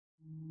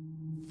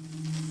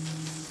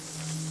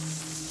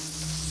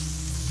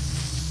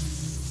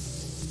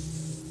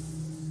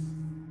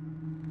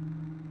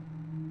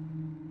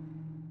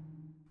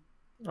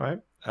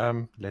Alright,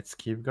 let's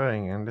keep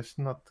going and let's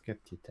not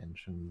get the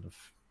attention of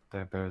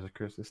the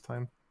Berserkers this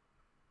time.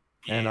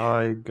 And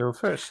I go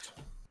first.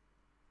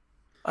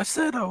 I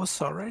said I was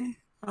sorry.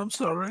 I'm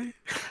sorry.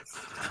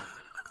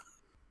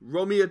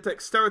 Roll me a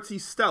dexterity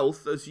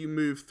stealth as you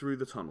move through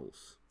the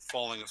tunnels.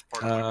 Falling as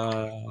part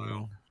of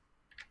my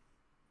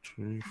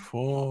 2,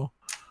 4,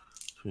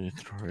 2,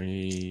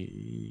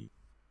 3,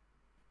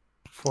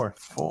 4.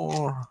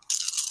 4.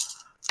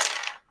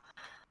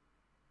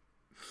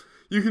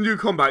 You can do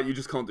combat, you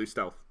just can't do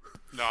stealth.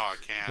 No, I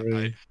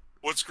can't.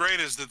 What's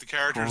great is that the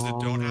characters that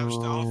don't have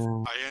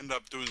stealth, I end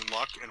up doing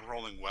luck and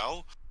rolling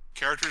well.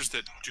 Characters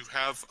that do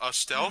have a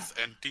stealth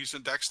and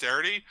decent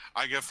dexterity,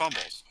 I get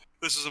fumbles.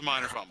 This is a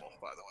minor fumble,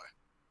 by the way.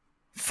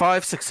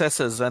 5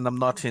 successes, and I'm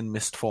not in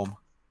mist form.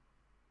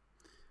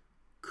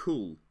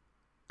 Cool.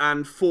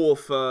 And 4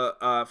 for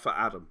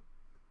Adam.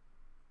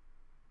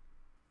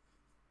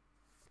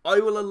 I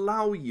will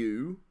allow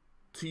you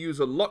to use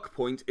a luck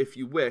point if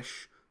you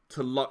wish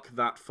to luck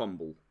that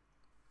fumble.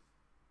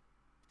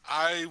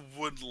 I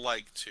would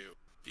like to,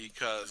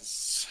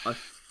 because I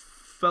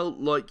felt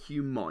like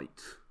you might.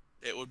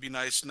 It would be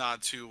nice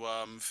not to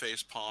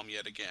face palm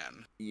yet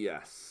again.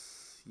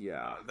 Yes.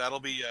 Yeah. That'll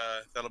be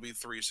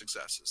 3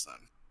 successes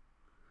then.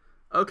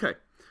 Okay.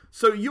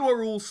 So you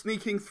are all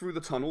sneaking through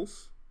the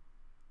tunnels.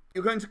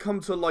 You're going to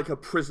come to like a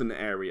prison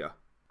area.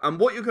 And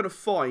what you're going to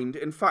find,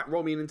 in fact,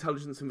 roll me an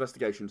intelligence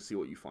investigation to see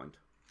what you find.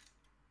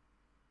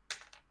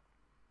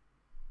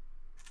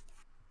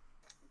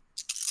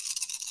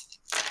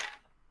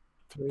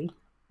 Three.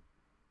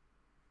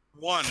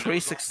 1. 3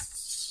 It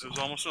was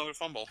almost another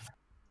fumble.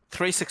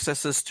 3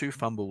 successes, 2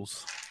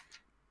 fumbles.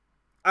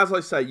 As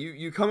I say,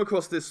 you come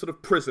across this sort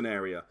of prison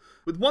area.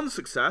 With 1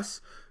 success,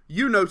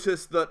 you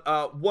notice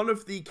that one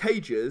of the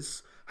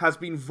cages has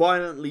been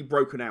violently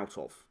broken out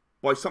of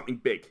by something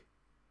big.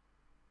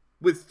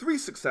 With 3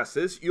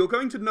 successes, you're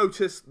going to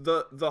notice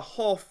the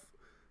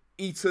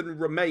half-eaten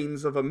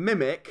remains of a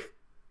mimic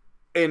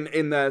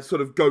in their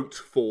sort of goat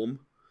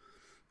form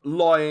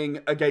lying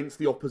against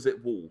the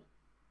opposite wall.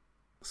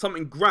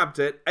 Something grabbed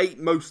it, ate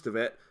most of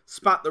it,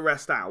 spat the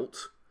rest out,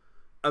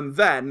 and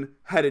then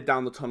headed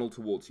down the tunnel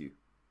towards you.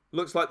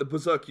 Looks like the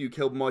Berserker you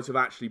killed might have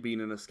actually been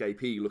an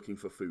escapee looking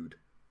for food.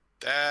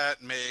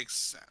 That makes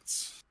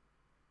sense.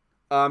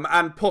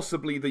 And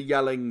possibly the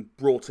yelling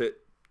brought it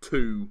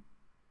to...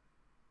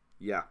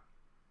 Yeah.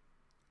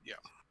 Yeah.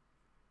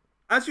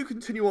 As you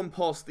continue on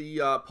past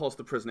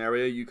the prison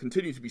area, you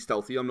continue to be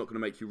stealthy. I'm not going to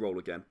make you roll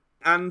again.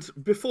 And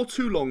before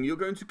too long, you're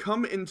going to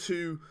come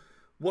into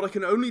what I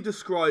can only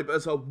describe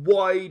as a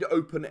wide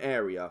open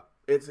area.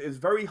 It's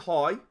very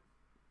high,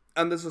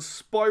 and there's a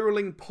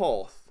spiraling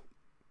path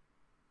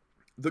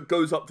that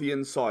goes up the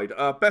inside.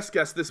 Best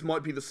guess, this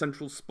might be the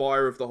central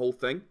spire of the whole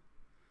thing.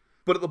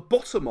 But at the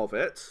bottom of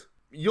it,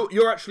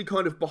 you're actually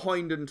kind of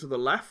behind and to the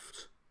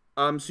left,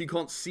 so you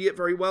can't see it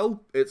very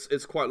well.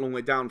 It's quite a long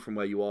way down from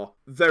where you are.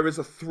 There is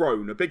a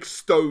throne, a big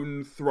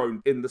stone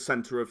throne in the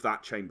center of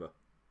that chamber.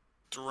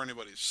 Is there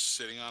anybody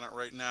sitting on it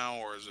right now,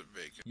 or is it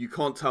vacant? You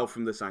can't tell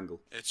from this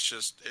angle.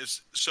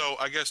 So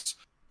I guess,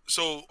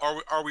 so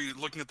are we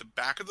looking at the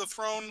back of the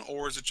throne,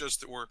 or is it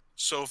just that we're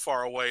so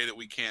far away that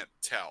we can't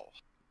tell?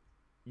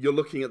 You're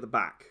looking at the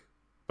back.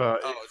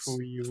 But if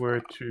we were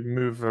to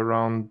move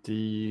around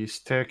the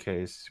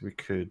staircase, we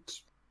could...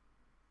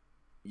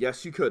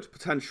 Yes, you could,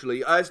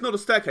 potentially. It's not a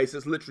staircase,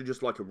 it's literally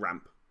just like a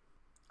ramp.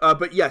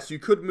 But yes, you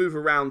could move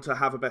around to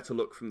have a better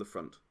look from the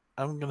front.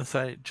 I'm going to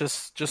say,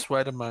 just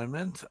wait a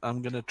moment.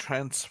 I'm going to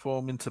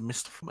transform into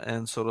mist form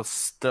and sort of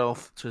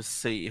stealth to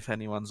see if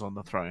anyone's on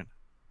the throne.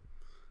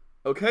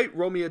 Okay,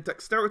 roll me a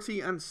dexterity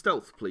and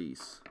stealth,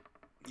 please.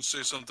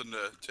 Say something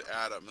to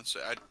Adam and say,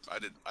 I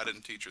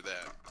didn't teach her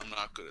that. I'm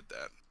not good at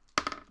that.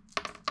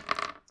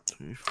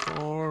 2,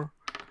 4.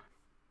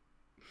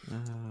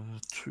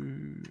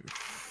 2,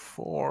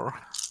 4.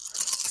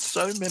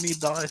 So many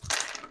dice.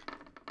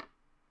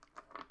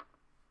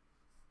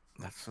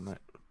 That's a note.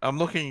 I'm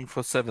looking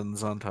for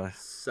 7s, aren't I?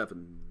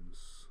 7s.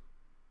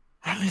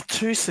 Only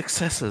 2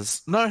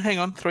 successes. No, hang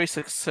on. 3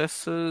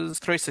 successes.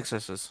 3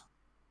 successes.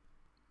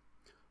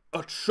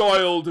 A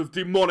child of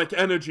demonic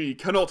energy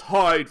cannot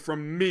hide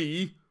from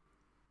me.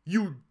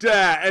 You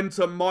dare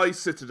enter my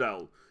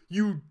citadel.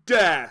 You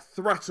dare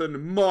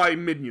threaten my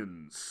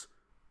minions.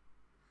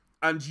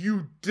 And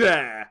you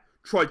dare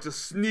try to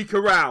sneak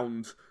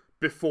around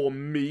before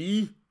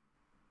me.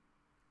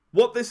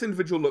 What this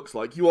individual looks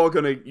like, you are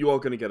gonna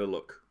get a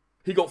look.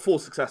 He got 4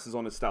 successes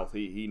on his stealth.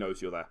 He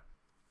knows you're there.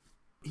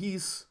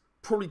 He's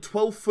probably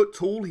 12 foot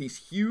tall.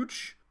 He's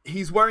huge.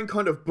 He's wearing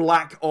kind of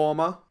black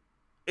armor.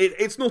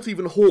 It's not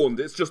even horned.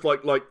 It's just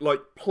like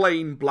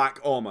plain black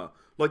armor.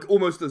 Like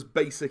almost as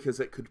basic as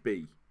it could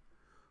be.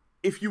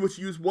 If you were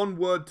to use one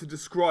word to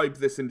describe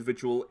this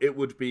individual, it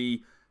would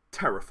be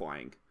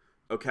terrifying.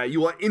 Okay,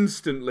 you are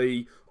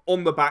instantly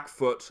on the back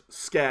foot,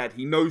 scared.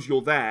 He knows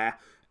you're there.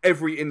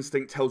 Every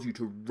instinct tells you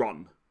to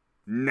run.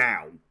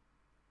 Now.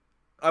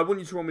 I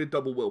want you to roll me a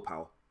double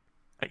willpower.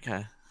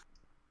 Okay.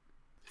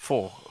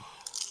 4.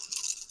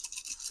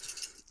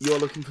 You're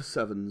looking for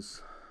 7s.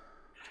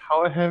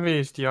 How heavy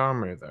is the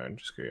armor though? I'm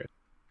just curious.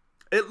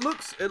 It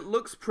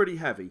looks pretty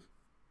heavy.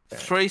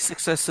 3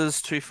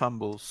 successes, 2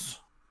 fumbles.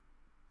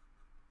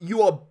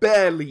 You are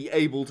barely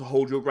able to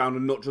hold your ground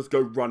and not just go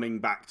running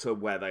back to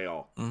where they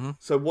are. Mm-hmm.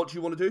 So what do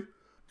you want to do?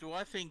 Do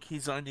I think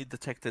he's only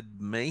detected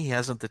me? He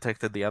hasn't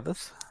detected the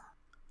others?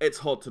 It's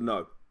hard to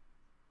know.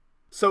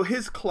 So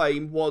his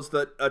claim was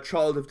that a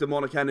child of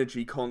demonic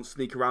energy can't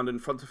sneak around in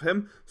front of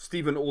him.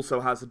 Stephen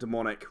also has a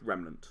demonic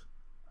remnant.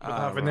 I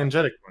have an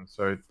angelic one,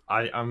 so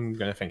I'm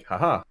gonna think,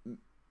 haha.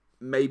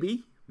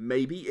 Maybe.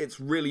 It's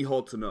really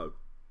hard to know.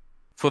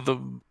 For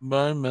the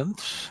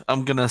moment,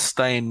 I'm going to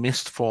stay in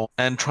mist form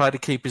and try to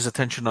keep his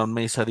attention on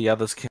me so the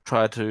others can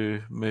try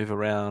to move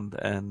around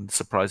and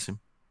surprise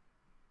him.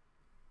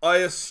 I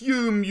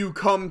assume you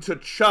come to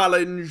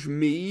challenge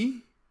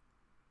me?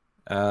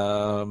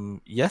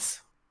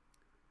 Yes?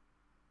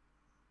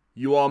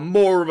 You are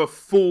more of a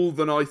fool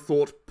than I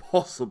thought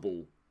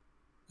possible.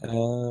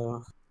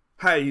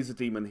 Hey, he's a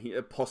demon.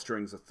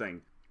 Posturing's a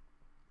thing.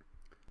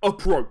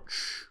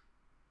 Approach.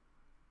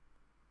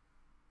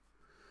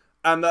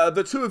 And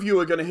the two of you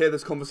are going to hear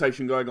this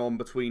conversation going on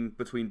between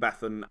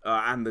Bethan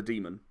and the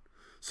demon.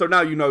 So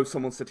now you know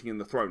someone's sitting in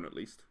the throne, at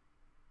least.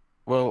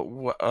 Well,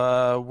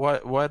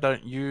 why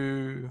don't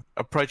you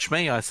approach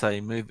me, I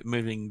say,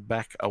 moving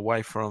back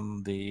away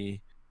from the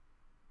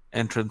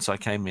entrance I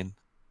came in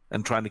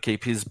and trying to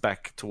keep his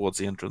back towards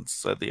the entrance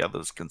so the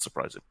others can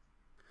surprise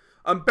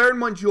him. Bear in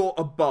mind you're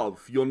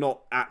above. You're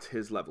not at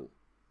his level.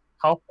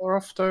 How far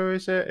off though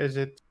is it? Is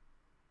it...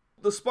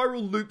 The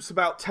spiral loops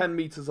about 10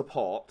 meters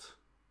apart.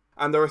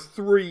 And there are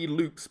 3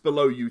 loops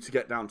below you to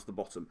get down to the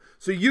bottom.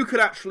 So you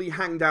could actually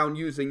hang down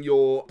using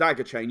your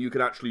dagger chain. You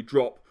could actually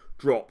drop.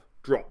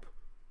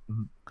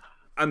 Mm-hmm.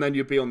 And then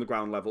you'd be on the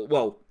ground level.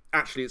 Well,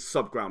 actually it's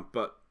subground,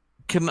 but...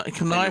 Can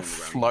I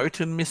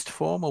float in mist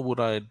form, or would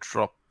I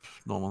drop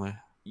normally?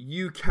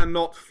 You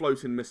cannot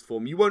float in mist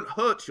form. You won't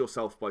hurt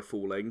yourself by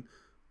falling,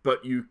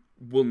 but you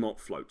will not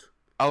float.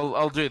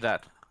 I'll do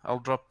that. I'll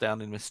drop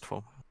down in mist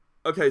form.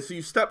 Okay, so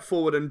you step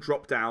forward and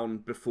drop down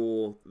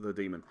before the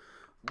demon.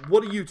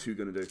 What are you two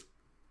going to do?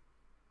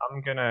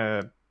 I'm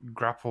gonna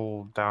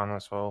grapple down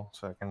as well,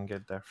 so I can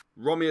get there.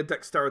 Roll me a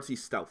dexterity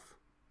stealth.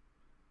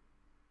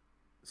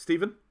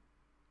 Stephen?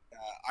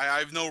 I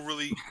have no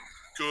really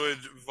good,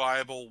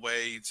 viable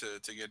way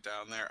to get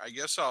down there. I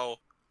guess I'll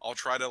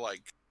try to,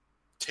 like,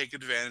 take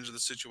advantage of the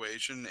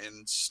situation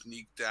and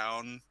sneak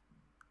down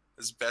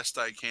as best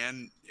I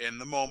can.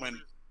 And the moment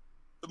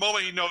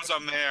he knows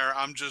I'm there,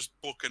 I'm just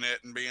booking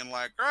it and being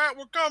like, all right,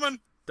 we're coming.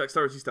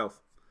 Dexterity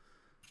stealth.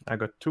 I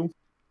got 2.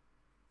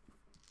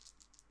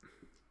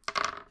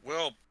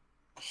 Well,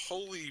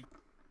 holy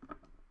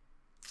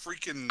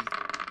freaking...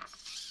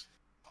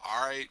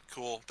 Alright,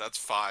 cool. That's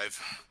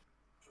 5.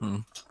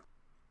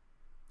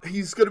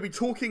 He's going to be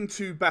talking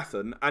to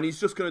Bethan, and he's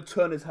just going to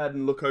turn his head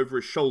and look over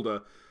his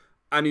shoulder,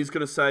 and he's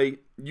going to say,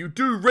 you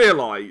do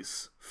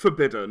realise,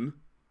 Forbidden,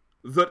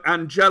 that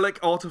angelic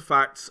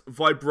artifacts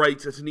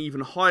vibrate at an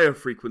even higher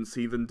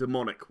frequency than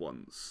demonic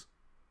ones.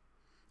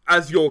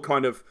 As you're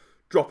kind of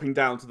dropping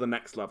down to the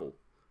next level.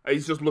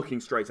 He's just looking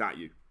straight at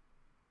you.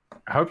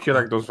 I hope you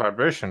like those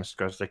vibrations,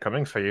 because they're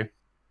coming for you.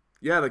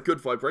 Yeah, they're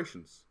good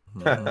vibrations.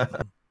 I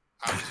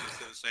was going to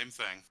say the same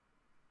thing.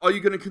 Are you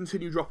going to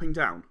continue dropping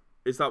down?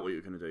 Is that what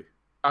you're going to do?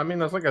 I mean,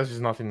 as long as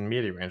he's not in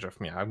melee range of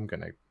me, I'm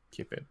going to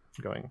keep it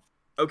going.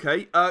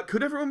 Okay,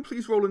 could everyone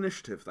please roll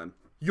initiative then?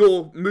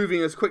 You're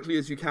moving as quickly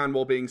as you can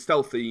while being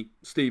stealthy,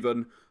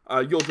 Stephen.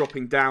 You're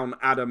dropping down,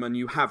 Adam, and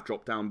you have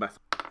dropped down, Beth.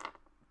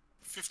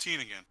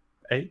 15 again.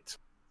 8.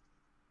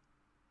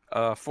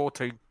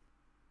 14.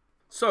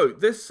 So,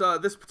 this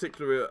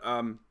particular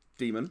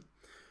demon,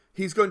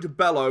 he's going to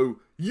bellow,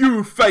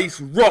 you face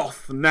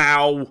wrath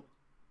now!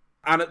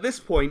 And at this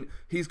point,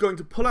 he's going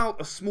to pull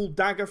out a small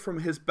dagger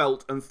from his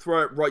belt and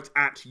throw it right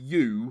at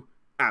you,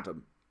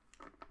 Adam.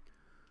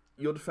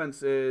 Your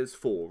defense is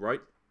 4,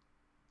 right?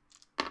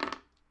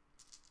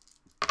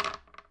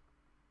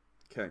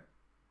 Okay.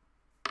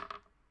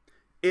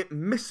 It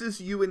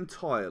misses you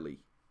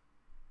entirely,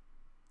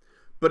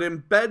 but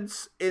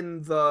embeds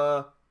in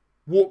the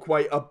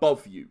walkway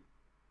above you.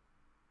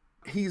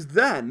 He's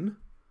then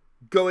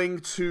going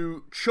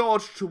to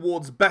charge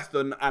towards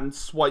Bethan and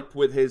swipe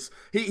with his...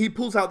 He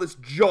pulls out this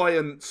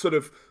giant sort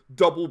of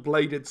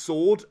double-bladed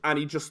sword, and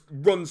he just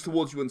runs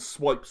towards you and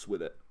swipes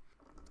with it.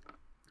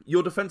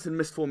 Your defense in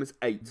mist form is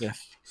 8.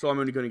 Yes. So I'm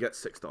only going to get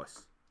 6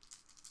 dice.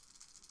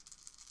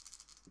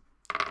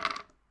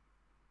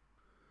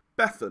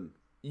 Bethan,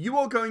 you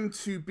are going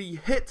to be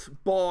hit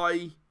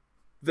by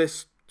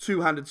this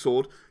two-handed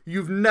sword.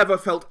 You've never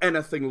felt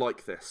anything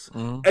like this.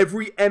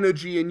 Every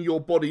energy in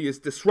your body is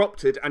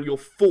disrupted, and you're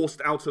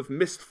forced out of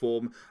mist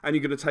form, and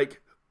you're going to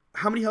take...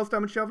 How many health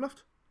damage do you have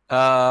left?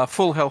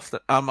 Full health.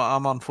 I'm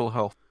on full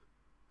health.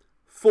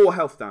 4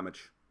 health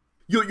damage.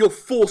 You're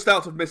forced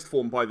out of mist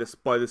form by this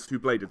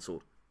two-bladed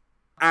sword.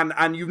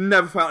 And you've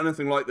never felt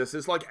anything like this.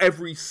 It's like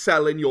every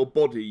cell in your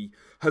body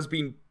has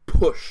been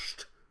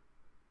pushed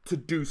to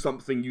do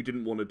something you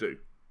didn't want to do.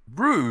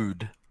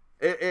 Rude.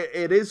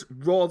 It is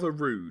rather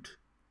rude.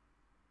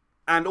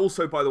 And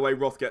also, by the way,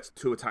 Roth gets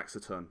 2 attacks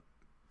a turn.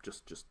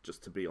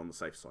 Just to be on the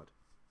safe side.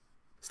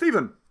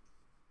 Stephen!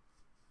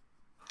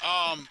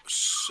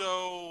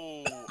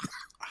 So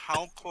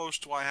how close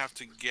do I have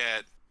to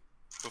get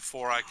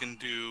before I can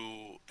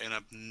do an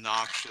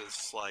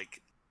obnoxious,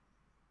 like,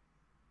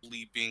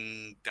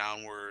 leaping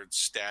downward,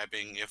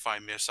 stabbing, if I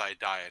miss I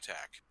die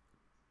attack?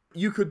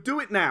 You could do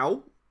it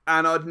now,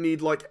 and I'd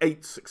need like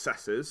 8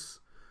 successes.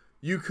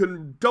 You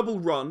can double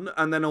run,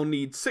 and then I'll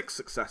need 6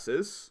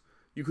 successes.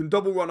 You can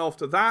double run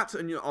after that,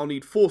 and I'll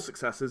need 4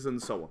 successes,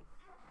 and so on.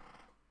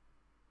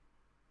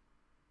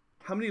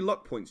 How many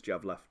luck points do you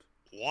have left?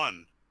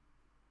 1.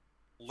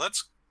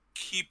 Let's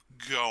keep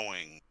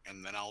going,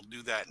 and then I'll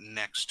do that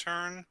next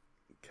turn.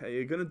 Okay,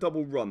 you're gonna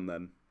double run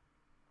then.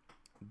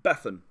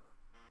 Bethan.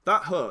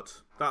 That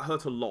hurt. That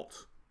hurt a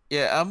lot.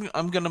 Yeah,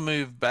 I'm gonna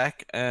move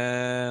back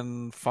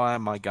and fire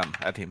my gun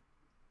at him.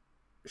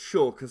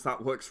 Sure, because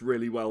that works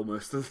really well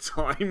most of the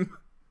time.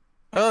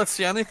 Oh, it's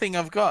the only thing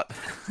I've got.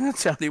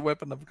 It's the only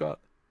weapon I've got.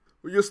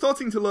 Well, you're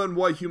starting to learn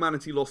why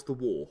humanity lost the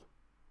war.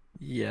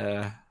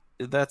 Yeah,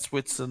 that's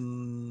wits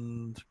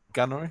and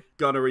gunnery.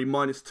 Gunnery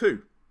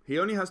 -2. He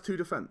only has 2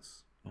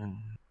 defense.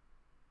 Mm.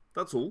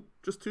 That's all.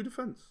 Just 2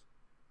 defense.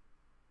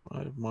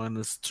 5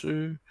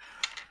 -2.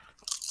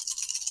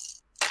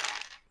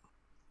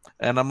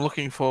 And I'm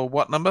looking for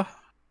what number?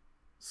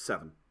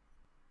 7.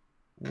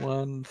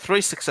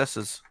 3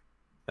 successes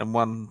and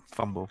 1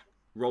 fumble.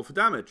 Roll for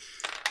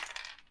damage.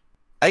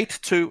 8,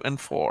 2,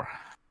 and 4.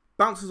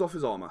 Bounces off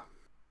his armor.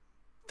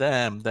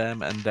 Damn,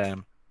 and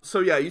damn. So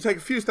yeah, you take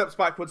a few steps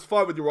backwards,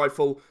 fire with your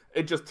rifle,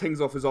 it just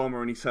tings off his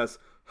armor and he says,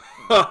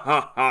 "Ha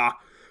ha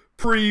ha!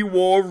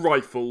 Pre-war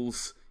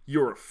rifles,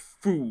 you're a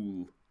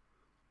fool.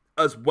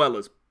 As well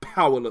as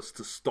powerless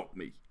to stop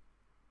me."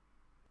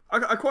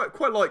 I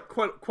quite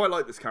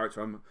like this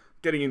character. I'm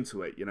getting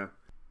into it, you know.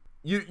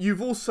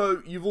 You've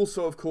also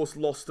of course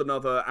lost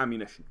another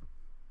ammunition.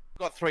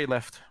 Got 3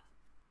 left.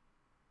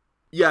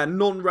 Yeah,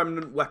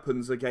 non-remnant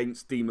weapons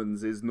against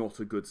demons is not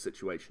a good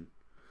situation.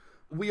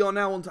 We are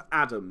now on to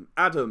Adam.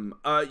 Adam,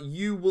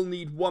 you will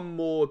need 1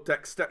 more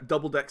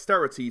double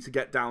dexterity to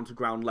get down to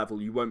ground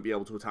level. You won't be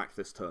able to attack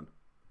this turn.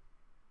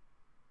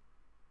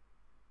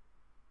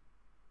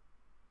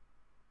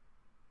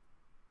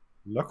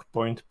 Luck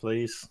point,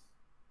 please.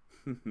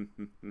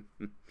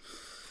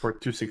 For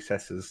 2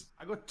 successes.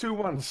 I got 2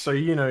 ones, so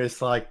you know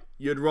it's like...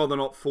 You'd rather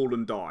not fall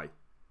and die.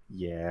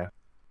 Yeah.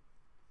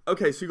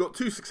 Okay, so you got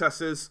 2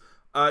 successes.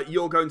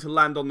 You're going to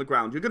land on the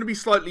ground. You're going to be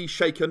slightly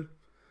shaken.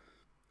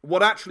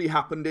 What actually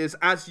happened is,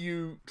 as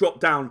you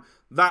dropped down,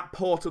 that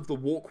part of the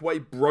walkway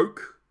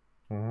broke.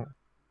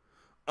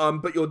 Mm-hmm.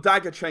 But your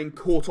dagger chain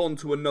caught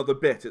onto another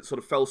bit. It sort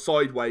of fell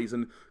sideways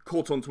and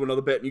caught onto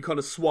another bit, and you kind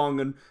of swung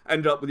and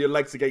ended up with your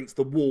legs against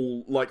the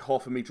wall, like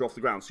half a meter off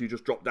the ground. So you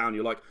just dropped down.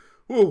 You're like,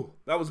 "Ooh,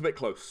 that was a bit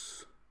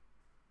close."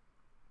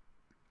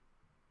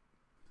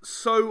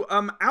 So,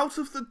 out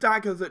of the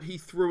dagger that he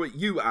threw at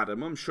you,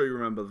 Adam, I'm sure you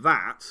remember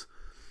that,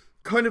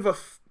 kind of a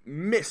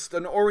mist,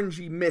 an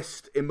orangey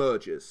mist,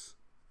 emerges.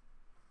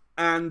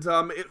 And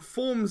it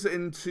forms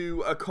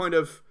into a kind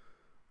of,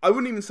 I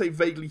wouldn't even say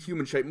vaguely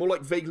human shape, more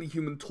like vaguely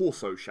human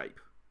torso shape.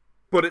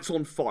 But it's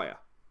on fire.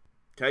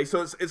 Okay,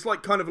 so it's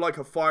like kind of like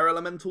a fire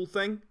elemental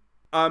thing.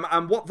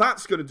 And what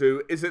that's going to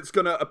do is it's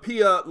going to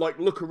appear, like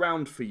look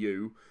around for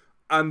you,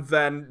 and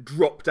then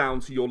drop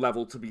down to your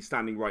level to be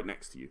standing right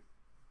next to you.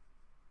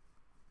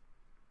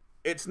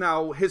 It's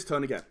now his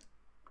turn again.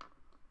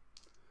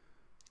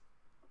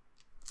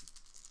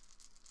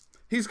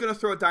 He's going to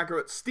throw a dagger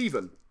at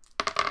Stephen.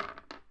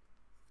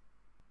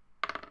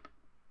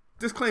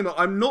 Disclaimer,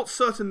 I'm not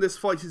certain this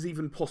fight is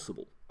even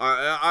possible.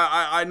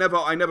 I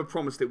never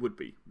promised it would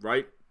be,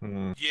 right?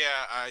 Mm.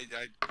 Yeah,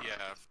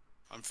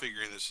 I'm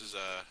figuring this is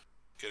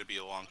gonna be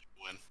a long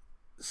win.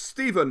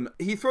 Stephen,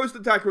 he throws the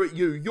dagger at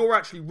you. You're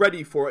actually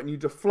ready for it, and you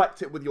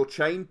deflect it with your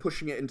chain,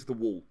 pushing it into the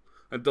wall,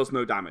 and does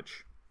no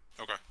damage.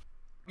 Okay.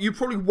 You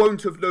probably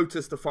won't have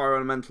noticed the fire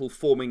elemental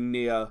forming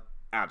near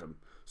Adam,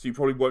 so you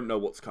probably won't know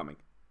what's coming.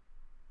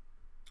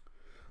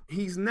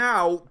 He's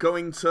now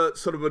going to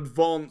sort of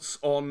advance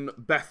on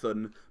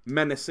Bethan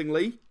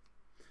menacingly.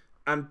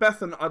 And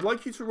Bethan, I'd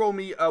like you to roll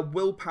me a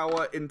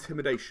willpower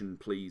intimidation,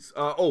 please.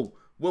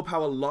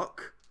 Willpower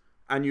luck,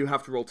 and you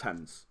have to roll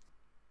 10s.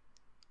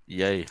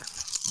 Yay.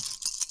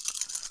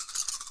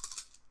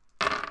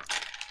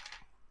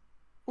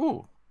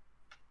 Ooh.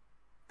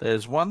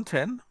 There's 1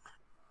 10.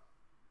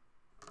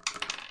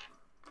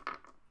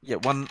 Yeah,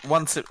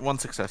 one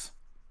success.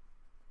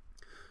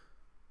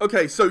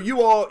 Okay, so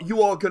you are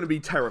going to be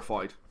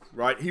terrified,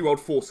 right? He rolled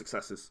 4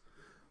 successes.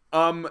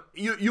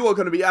 You are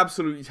going to be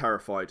absolutely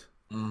terrified.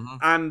 Mm-hmm.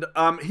 And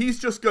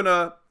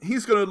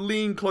he's gonna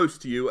lean close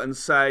to you and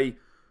say,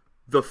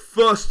 "The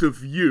first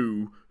of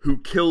you who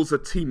kills a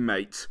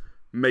teammate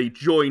may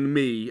join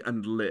me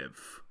and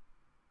live."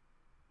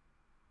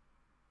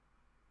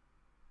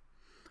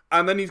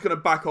 And then he's gonna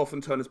back off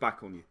and turn his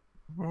back on you.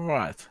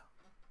 Right.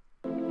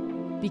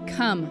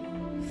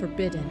 Become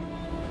forbidden.